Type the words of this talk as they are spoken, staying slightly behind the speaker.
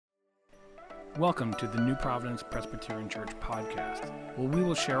Welcome to the New Providence Presbyterian Church podcast, where we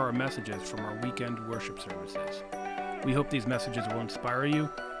will share our messages from our weekend worship services. We hope these messages will inspire you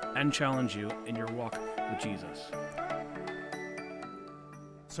and challenge you in your walk with Jesus.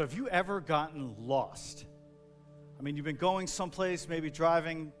 So have you ever gotten lost? I mean, you've been going someplace, maybe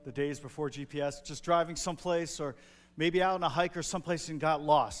driving the days before GPS, just driving someplace, or maybe out on a hike or someplace and got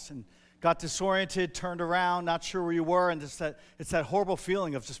lost and got disoriented, turned around, not sure where you were, and it's that horrible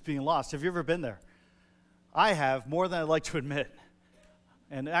feeling of just being lost. Have you ever been there? I have, more than I'd like to admit.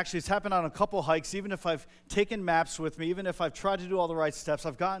 And actually, it's happened on a couple hikes. Even if I've taken maps with me, even if I've tried to do all the right steps,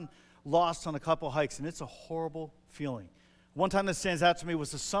 I've gotten lost on a couple hikes, and it's a horrible feeling. One time that stands out to me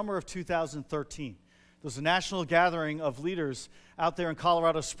was the summer of 2013. There was a national gathering of leaders out there in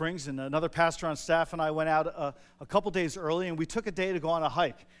Colorado Springs, and another pastor on staff and I went out a couple days early, and we took a day to go on a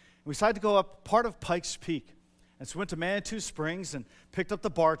hike. We decided to go up part of Pikes Peak. And so we went to Manitou Springs and picked up the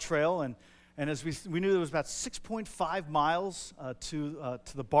Bar Trail. And as we knew there was about 6.5 miles to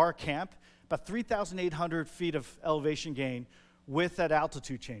the Bar Camp, about 3,800 feet of elevation gain with that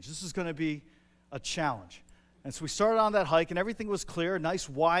altitude change. This is going to be a challenge. And so we started on that hike, and everything was clear, a nice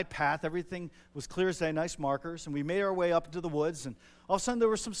wide path. Everything was clear as day, nice markers. And we made our way up into the woods, and all of a sudden there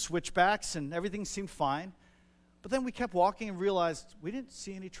were some switchbacks, and everything seemed fine. But then we kept walking and realized we didn't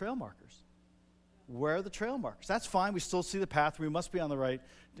see any trail markers. Where are the trail markers? That's fine. We still see the path. We must be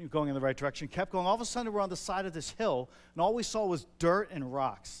going in the right direction. Kept going. All of a sudden, we're on the side of this hill, and all we saw was dirt and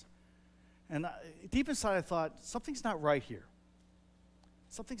rocks. And deep inside, I thought, something's not right here.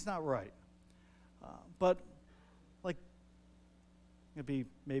 Something's not right. But like, I'm going to be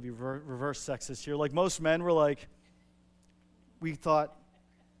maybe reverse sexist here. Like most men, we thought,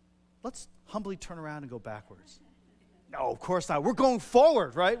 let's humbly turn around and go backwards. No, of course not. We're going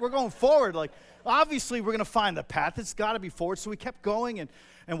forward, right? We're going forward. Like, obviously, we're going to find the path. It's got to be forward. So we kept going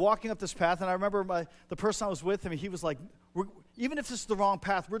and walking up this path. And I remember the person I was with, he was like, even if this is the wrong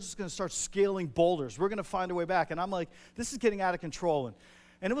path, we're just going to start scaling boulders. We're going to find a way back. And I'm like, this is getting out of control.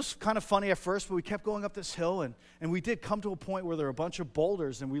 And it was kind of funny at first, but we kept going up this hill. And we did come to a point where there were a bunch of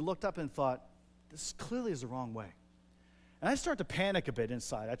boulders. And we looked up and thought, this clearly is the wrong way. And I started to panic a bit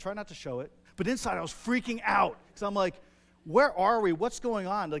inside. I try not to show it. But inside, I was freaking out because I'm like, where are we? What's going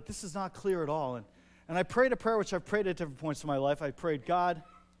on? Like, this is not clear at all. And I prayed a prayer, which I've prayed at different points in my life. I prayed, God,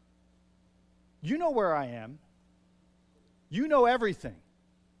 you know where I am. You know everything.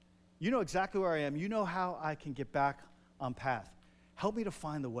 You know exactly where I am. You know how I can get back on path. Help me to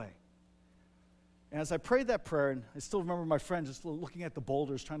find the way. And as I prayed that prayer, and I still remember my friend just looking at the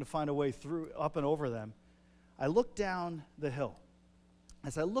boulders, trying to find a way through, up and over them, I looked down the hill.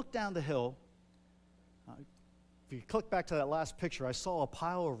 As I looked down the hill, if you click back to that last picture, I saw a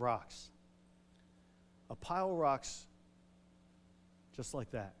pile of rocks. A pile of rocks just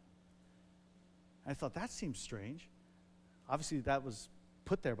like that. I thought, that seems strange. Obviously, that was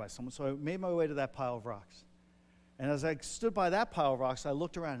put there by someone, so I made my way to that pile of rocks. And as I stood by that pile of rocks, I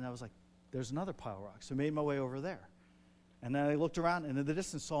looked around, and I was like, there's another pile of rocks. So I made my way over there. And then I looked around, and in the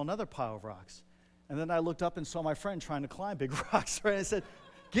distance saw another pile of rocks. And then I looked up and saw my friend trying to climb big rocks, right? I said,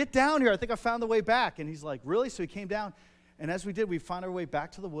 get down here. I think I found the way back. And he's like, really? So he came down. And as we did, we found our way back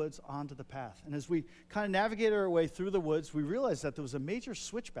to the woods onto the path. And as we kind of navigated our way through the woods, we realized that there was a major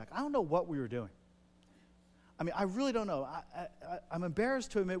switchback. I don't know what we were doing. I mean, I really don't know. I'm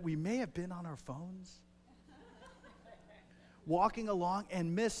embarrassed to admit we may have been on our phones walking along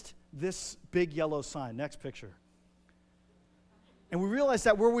and missed this big yellow sign. Next picture. And we realized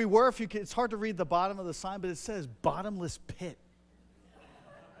that where we were, it's hard to read the bottom of the sign, but it says bottomless pit.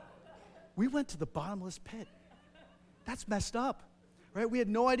 We went to the bottomless pit. That's messed up, right? We had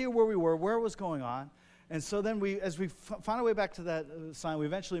no idea where we were, where it was going on. And so then as we found our way back to that sign, we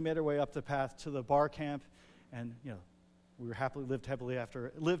eventually made our way up the path to the Bar Camp. And, we were lived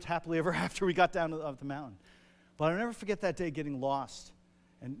happily ever after we got down the mountain. But I'll never forget that day getting lost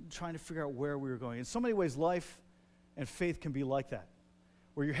and trying to figure out where we were going. In so many ways, life and faith can be like that,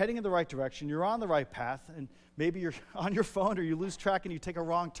 where you're heading in the right direction, you're on the right path, and maybe you're on your phone or you lose track and you take a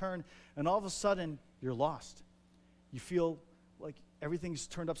wrong turn, and all of a sudden, you're lost. You feel like everything's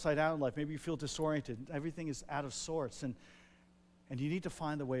turned upside down in life. Maybe you feel disoriented. Everything is out of sorts, and you need to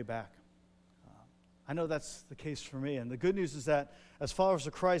find the way back. I know that's the case for me, and the good news is that as followers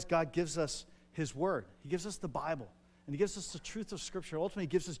of Christ, God gives us His Word. He gives us the Bible. And He gives us the truth of Scripture. Ultimately, He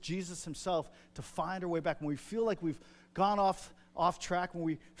gives us Jesus Himself to find our way back. When we feel like we've gone off track, when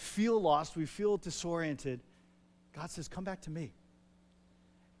we feel lost, we feel disoriented, God says, come back to me.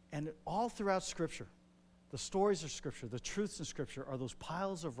 And all throughout Scripture, the stories of Scripture, the truths in Scripture are those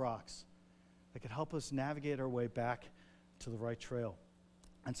piles of rocks that can help us navigate our way back to the right trail.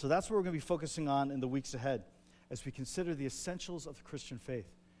 And so that's what we're going to be focusing on in the weeks ahead as we consider the essentials of the Christian faith.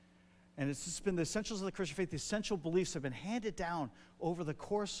 And it's just been the essentials of the Christian faith, the essential beliefs have been handed down over the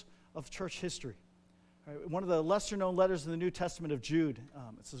course of church history. Right, one of the lesser-known letters in the New Testament of Jude,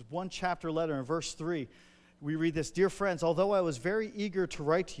 it's this one-chapter letter in verse 3. We read this, "Dear friends, although I was very eager to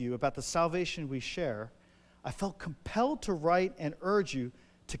write to you about the salvation we share, I felt compelled to write and urge you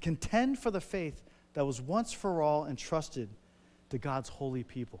to contend for the faith that was once for all entrusted to God's holy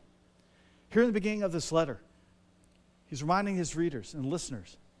people." Here in the beginning of this letter, he's reminding his readers and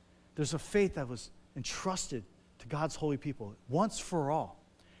listeners, there's a faith that was entrusted to God's holy people once for all.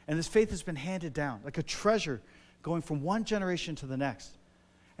 And this faith has been handed down like a treasure going from one generation to the next.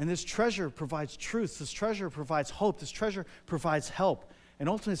 And this treasure provides truth. This treasure provides hope. This treasure provides help. And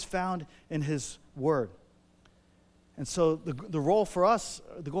ultimately it's found in his word. And so the goal for us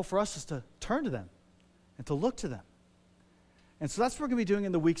is to turn to them and to look to them. And so that's what we're going to be doing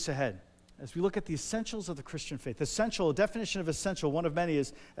in the weeks ahead as we look at the essentials of the Christian faith. Essential, a definition of essential, one of many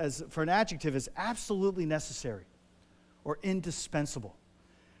is, as for an adjective, is absolutely necessary or indispensable.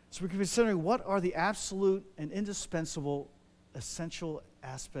 So we're considering what are the absolute and indispensable essential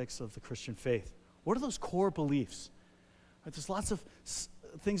aspects of the Christian faith. What are those core beliefs? Right, there's lots of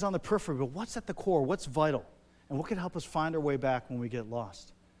things on the periphery, but what's at the core? What's vital? And what can help us find our way back when we get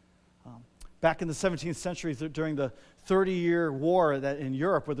lost? Back in the 17th century, during the 30-year war in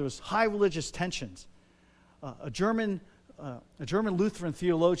Europe, where there was high religious tensions, a German Lutheran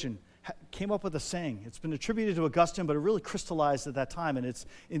theologian came up with a saying. It's been attributed to Augustine, but it really crystallized at that time. And it's,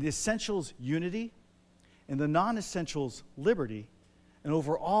 in the essentials, unity. In the non-essentials, liberty. And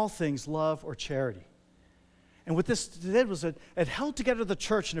over all things, love or charity. And what this did was it held together the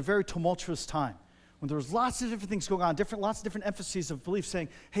church in a very tumultuous time, when there was lots of different things going on, lots of different emphases of belief, saying,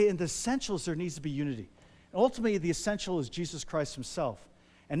 hey, in the essentials, there needs to be unity. And ultimately, the essential is Jesus Christ himself.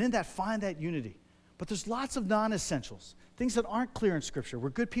 And in that, find that unity. But there's lots of non-essentials, things that aren't clear in Scripture,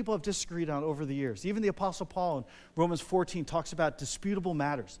 where good people have disagreed on over the years. Even the Apostle Paul in Romans 14 talks about disputable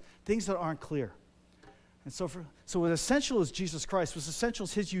matters, things that aren't clear. And so what essential is Jesus Christ. What's essential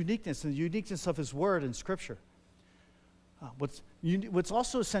is his uniqueness and the uniqueness of his word in Scripture. What's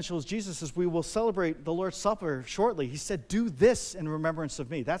also essential is Jesus, as we will celebrate the Lord's Supper shortly. He said, do this in remembrance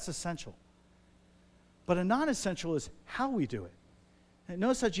of me. That's essential. But a non-essential is how we do it. And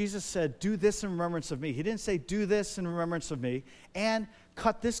notice how Jesus said, do this in remembrance of me. He didn't say, do this in remembrance of me, and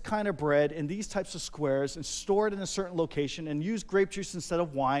cut this kind of bread in these types of squares and store it in a certain location and use grape juice instead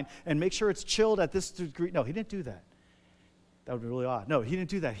of wine and make sure it's chilled at this degree. No, he didn't do that. That would be really odd. No, he didn't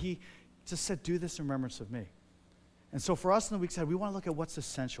do that. He just said, do this in remembrance of me. And so for us in the weeks ahead, we want to look at what's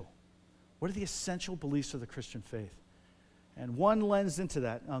essential. What are the essential beliefs of the Christian faith? And one lens into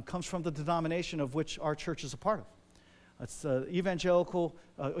that comes from the denomination of which our church is a part of. It's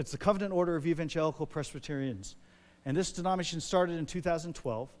it's the Covenant Order of Evangelical Presbyterians. And this denomination started in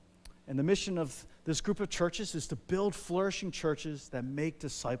 2012. And the mission of this group of churches is to build flourishing churches that make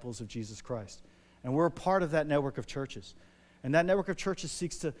disciples of Jesus Christ. And we're a part of that network of churches. And that network of churches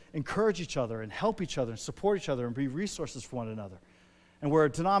seeks to encourage each other and help each other and support each other and be resources for one another. And where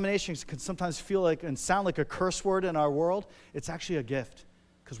denominations can sometimes feel like and sound like a curse word in our world, it's actually a gift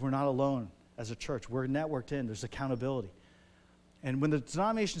because we're not alone as a church. We're networked in. There's accountability. And when the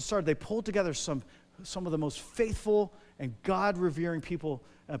denomination started, they pulled together some of the most faithful and God-revering people,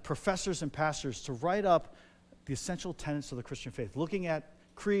 professors and pastors, to write up the essential tenets of the Christian faith, looking at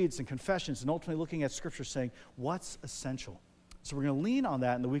creeds and confessions and ultimately looking at Scripture saying, what's essential? So we're going to lean on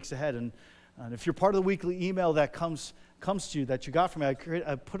that in the weeks ahead. And if you're part of the weekly email that comes to you, that you got from me,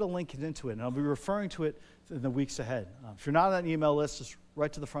 I put a link into it, and I'll be referring to it in the weeks ahead. If you're not on that email list, just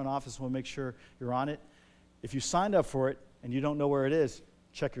write to the front office, and we'll make sure you're on it. If you signed up for it and you don't know where it is,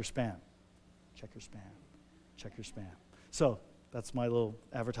 check your spam. Check your spam. Check your spam. So that's my little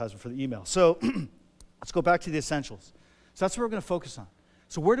advertisement for the email. So let's go back to the essentials. So that's what we're going to focus on.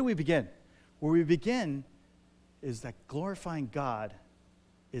 So where do we begin? Where we begin is that glorifying God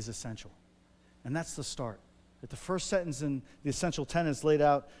is essential. And that's the start. The first sentence in the essential tenets laid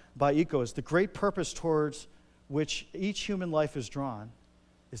out by ECO is the great purpose towards which each human life is drawn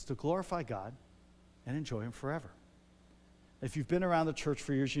is to glorify God and enjoy him forever. If you've been around the church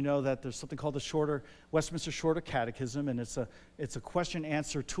for years, you know that there's something called the Westminster Shorter Catechism, and it's a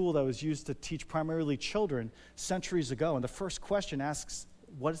question-answer tool that was used to teach primarily children centuries ago. And the first question asks,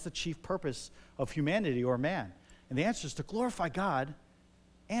 what is the chief purpose of humanity or man? And the answer is to glorify God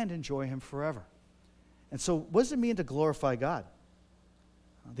and enjoy him forever. And so what does it mean to glorify God?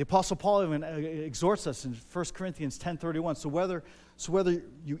 The Apostle Paul even exhorts us in 1 Corinthians 10:31. So whether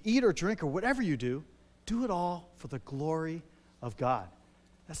you eat or drink or whatever you do it all for the glory of God.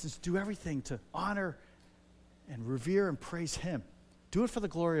 In essence, do everything to honor and revere and praise him. Do it for the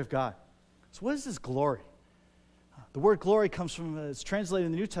glory of God. So what is this glory? The word glory comes from, it's translated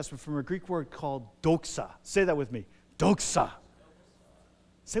in the New Testament from a Greek word called doxa. Say that with me. Doxa.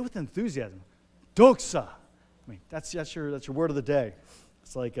 Say it with enthusiasm. Doxa. I mean, that's your word of the day.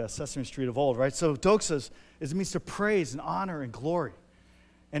 It's like Sesame Street of old, right? So doxa it means to praise and honor and glory.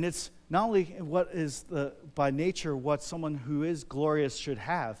 And it's not only what is by nature what someone who is glorious should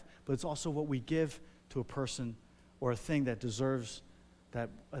have, but it's also what we give to a person or a thing that deserves that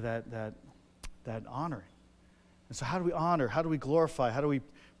honoring. And so how do we honor? How do we glorify? How do we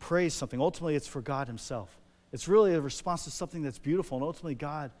praise something? Ultimately, it's for God himself. It's really a response to something that's beautiful, and ultimately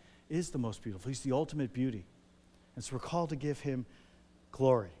God is the most beautiful. He's the ultimate beauty. And so we're called to give him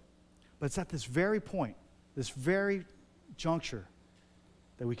glory. But it's at this very point, this very juncture,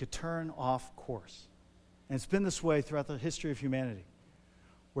 that we could turn off course. And it's been this way throughout the history of humanity,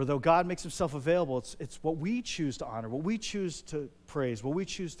 where though God makes himself available, it's what we choose to honor, what we choose to praise, what we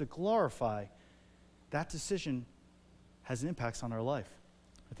choose to glorify, that decision has impacts on our life.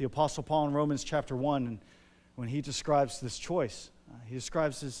 The Apostle Paul in Romans chapter 1, and when he describes this choice, he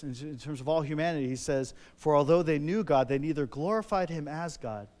describes this in terms of all humanity. He says, "For although they knew God, they neither glorified him as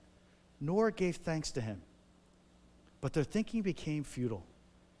God, nor gave thanks to him. But their thinking became futile,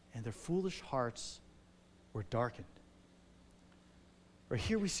 and their foolish hearts were darkened." Right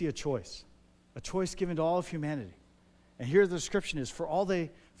here we see a choice given to all of humanity. And here the description is, for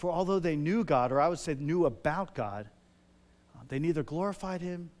although they knew God, or I would say knew about God, they neither glorified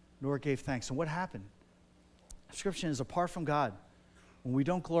him nor gave thanks. And what happened? The description is, apart from God, when we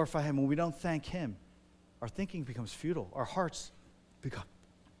don't glorify him, when we don't thank him, our thinking becomes futile. Our hearts become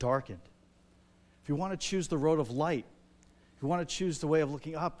darkened. If you want to choose the road of light, if you want to choose the way of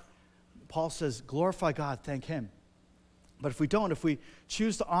looking up, Paul says, glorify God, thank him. But if we don't, if we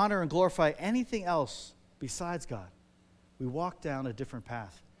choose to honor and glorify anything else besides God, we walk down a different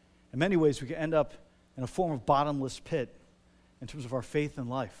path. In many ways, we can end up in a form of bottomless pit in terms of our faith and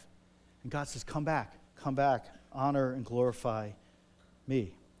life. And God says, come back, honor and glorify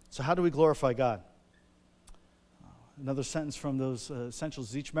me. So how do we glorify God? Another sentence from those essentials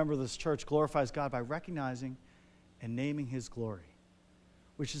is, each member of this church glorifies God by recognizing and naming his glory,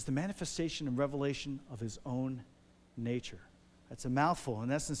 which is the manifestation and revelation of his own nature. That's a mouthful.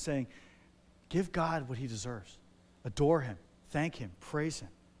 In essence, saying, give God what he deserves. Adore him. Thank him. Praise him.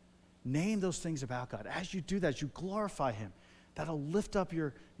 Name those things about God. As you do that, as you glorify him, that'll lift up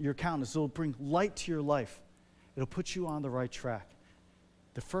your countenance. It'll bring light to your life. It'll put you on the right track.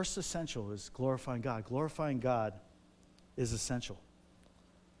 The first essential is glorifying God. Glorifying God is essential.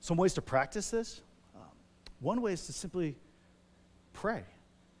 Some ways to practice this. One way is to simply pray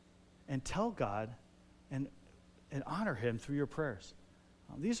and tell God and honor him through your prayers.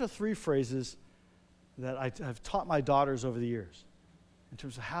 These are three phrases that I've taught my daughters over the years in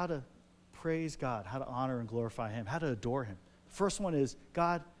terms of how to praise God, how to honor and glorify him, how to adore him. The first one is,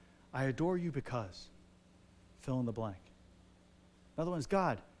 God, I adore you because, fill in the blank. Another one is,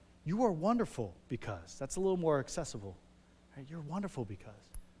 God, you are wonderful because. That's a little more accessible. Right? You're wonderful because.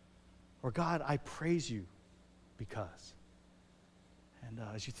 Or, God, I praise you because. And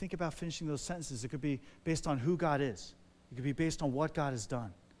as you think about finishing those sentences, it could be based on who God is. It could be based on what God has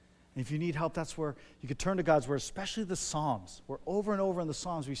done. And if you need help, that's where you could turn to God's word, especially the Psalms, where over and over in the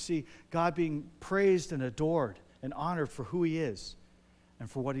Psalms we see God being praised and adored and honored for who he is and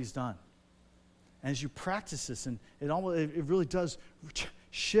for what he's done. And as you practice this, and it really does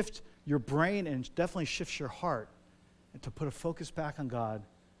shift your brain and definitely shifts your heart, and to put a focus back on God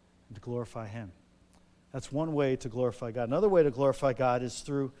and to glorify him. That's one way to glorify God. Another way to glorify God is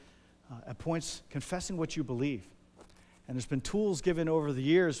through, at points, confessing what you believe. And there's been tools given over the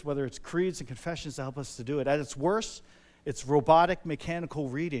years, whether it's creeds and confessions, to help us to do it. At its worst, it's robotic, mechanical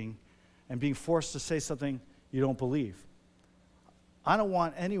reading and being forced to say something you don't believe. I don't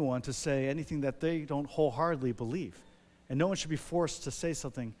want anyone to say anything that they don't wholeheartedly believe. And no one should be forced to say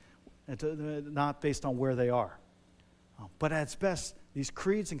something not based on where they are. But at its best, these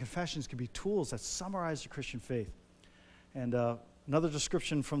creeds and confessions can be tools that summarize the Christian faith. And another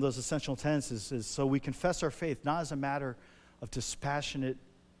description from those essential tenets is, so we confess our faith not as a matter of dispassionate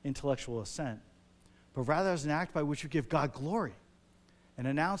intellectual assent, but rather as an act by which we give God glory and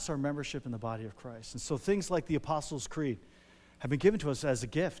announce our membership in the body of Christ. And so things like the Apostles' Creed have been given to us as a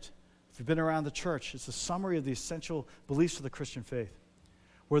gift. If you've been around the church, it's a summary of the essential beliefs of the Christian faith.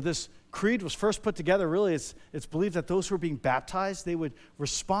 Where this creed was first put together, really, it's believed that those who were being baptized, they would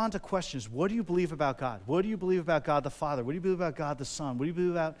respond to questions. What do you believe about God? What do you believe about God the Father? What do you believe about God the Son? What do you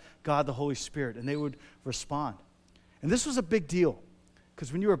believe about God the Holy Spirit? And they would respond. And this was a big deal,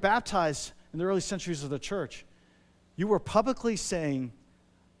 Because when you were baptized in the early centuries of the church, you were publicly saying,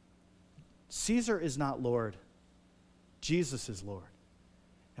 Caesar is not Lord, Jesus is Lord.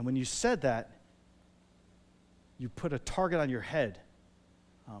 And when you said that, you put a target on your head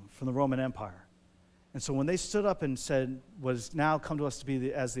from the Roman Empire. And so when they stood up and said what has now come to us to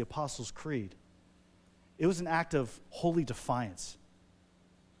be as the Apostles' Creed, it was an act of holy defiance,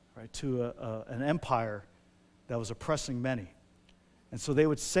 right, to an empire that was oppressing many. And so they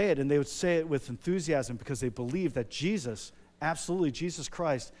would say it, and they would say it with enthusiasm because they believed that Jesus, absolutely Jesus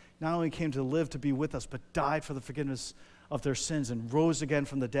Christ, not only came to live to be with us, but died for the forgiveness of their sins and rose again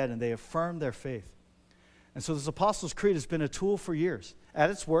from the dead, and they affirmed their faith. And so this Apostles' Creed has been a tool for years. At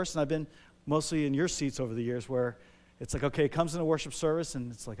its worst, and I've been mostly in your seats over the years, where it's like, okay, it comes in a worship service,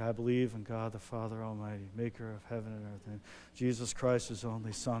 and it's like, I believe in God the Father Almighty, maker of heaven and earth, and Jesus Christ, his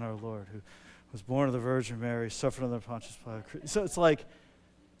only Son, our Lord, who was born of the Virgin Mary, suffered under Pontius Pilate. So it's like,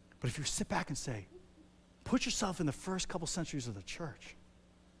 but if you sit back and say, put yourself in the first couple centuries of the church,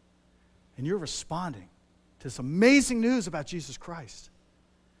 and you're responding to this amazing news about Jesus Christ,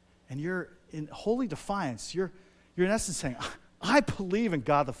 and you're in holy defiance, you're in essence saying, I believe in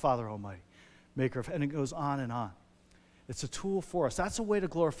God the Father Almighty, maker of, and it goes on and on. It's a tool for us. That's a way to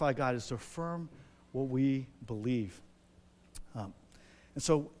glorify God, is to affirm what we believe. And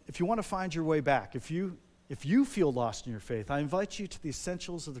so if you want to find your way back, if you feel lost in your faith, I invite you to the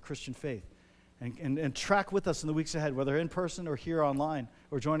essentials of the Christian faith and track with us in the weeks ahead, whether in person or here online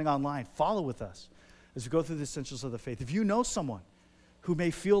or joining online. Follow with us as we go through the essentials of the faith. If you know someone who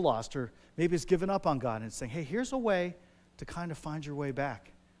may feel lost or maybe has given up on God and saying, hey, here's a way to kind of find your way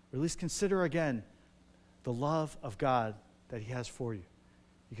back, or at least consider again the love of God that he has for you.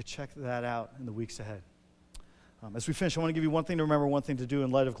 You could check that out in the weeks ahead. As we finish, I want to give you one thing to remember, one thing to do in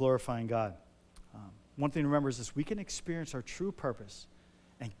light of glorifying God. One thing to remember is this: we can experience our true purpose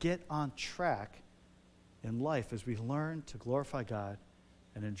and get on track in life as we learn to glorify God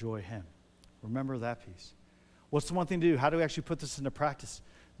and enjoy him. Remember that piece. What's the one thing to do? How do we actually put this into practice?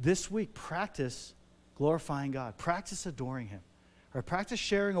 This week, practice glorifying God. Practice adoring him. Or practice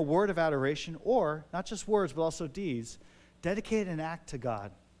sharing a word of adoration, or not just words, but also deeds. Dedicate an act to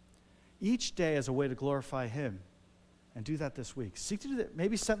God each day as a way to glorify him. And do that this week. Seek to do that.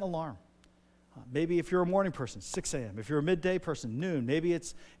 Maybe set an alarm. Maybe if you're a morning person, 6 a.m. If you're a midday person, noon. Maybe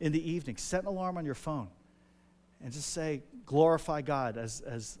it's in the evening. Set an alarm on your phone. And just say, glorify God as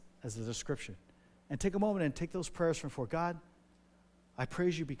the description. And take a moment and take those prayers from before. God, I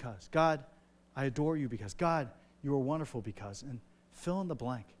praise you because. God, I adore you because. God, you are wonderful because. And fill in the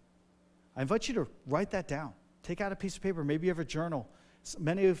blank. I invite you to write that down. Take out a piece of paper. Maybe you have a journal.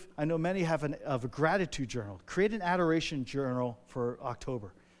 I know many have a gratitude journal. Create an adoration journal for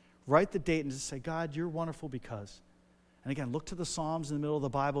October. Write the date and just say, God, you're wonderful because. And again, look to the Psalms in the middle of the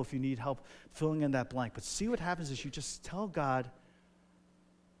Bible if you need help filling in that blank. But see what happens is you just tell God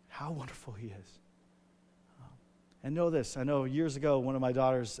how wonderful he is. And know this. I know years ago one of my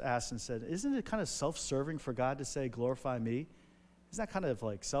daughters asked and said, isn't it kind of self-serving for God to say, glorify me? Isn't that kind of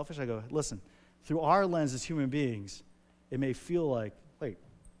like selfish? I go, listen, through our lens as human beings, it may feel like, wait,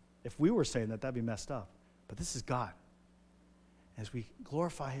 if we were saying that, that'd be messed up. But this is God. As we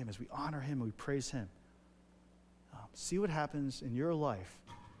glorify him, as we honor him, and we praise him, see what happens in your life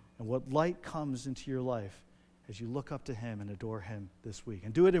and what light comes into your life as you look up to him and adore him this week.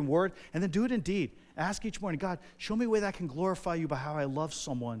 And do it in word, and then do it in deed. Ask each morning, God, show me a way that I can glorify you by how I love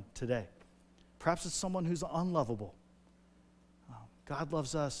someone today. Perhaps it's someone who's unlovable. God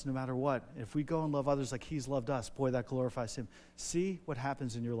loves us no matter what. If we go and love others like he's loved us, boy, that glorifies him. See what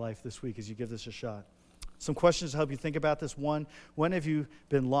happens in your life this week as you give this a shot. Some questions to help you think about this. One, when have you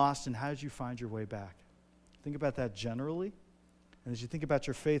been lost and how did you find your way back? Think about that generally. And as you think about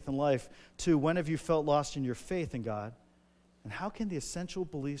your faith in life, 2, when have you felt lost in your faith in God? And how can the essential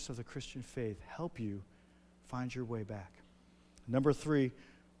beliefs of the Christian faith help you find your way back? Number 3,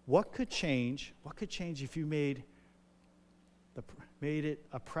 what could change if you made it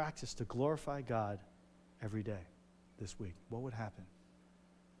a practice to glorify God every day this week? What would happen?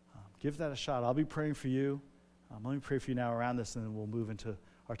 Give that a shot. I'll be praying for you. Let me pray for you now around this, and then we'll move into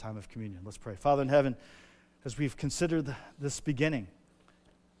our time of communion. Let's pray. Father in heaven, as we've considered this beginning,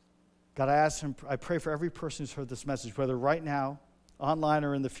 God, I pray for every person who's heard this message, whether right now, online,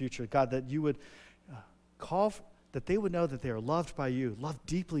 or in the future, God, that you would that they would know that they are loved by you, loved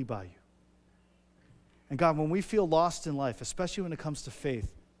deeply by you. And God, when we feel lost in life, especially when it comes to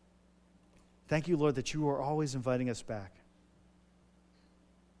faith, thank you, Lord, that you are always inviting us back.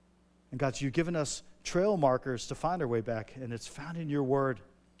 And God, you've given us trail markers to find our way back, and it's found in your word,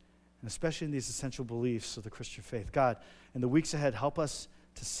 and especially in these essential beliefs of the Christian faith. God, in the weeks ahead, help us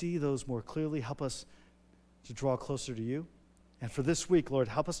to see those more clearly. Help us to draw closer to you. And for this week, Lord,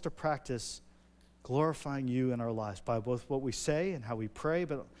 help us to practice glorifying you in our lives by both what we say and how we pray,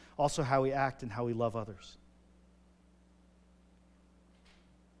 but also how we act and how we love others.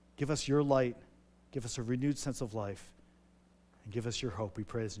 Give us your light, give us a renewed sense of life, and give us your hope. We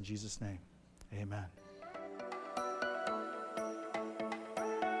pray this in Jesus' name. Amen.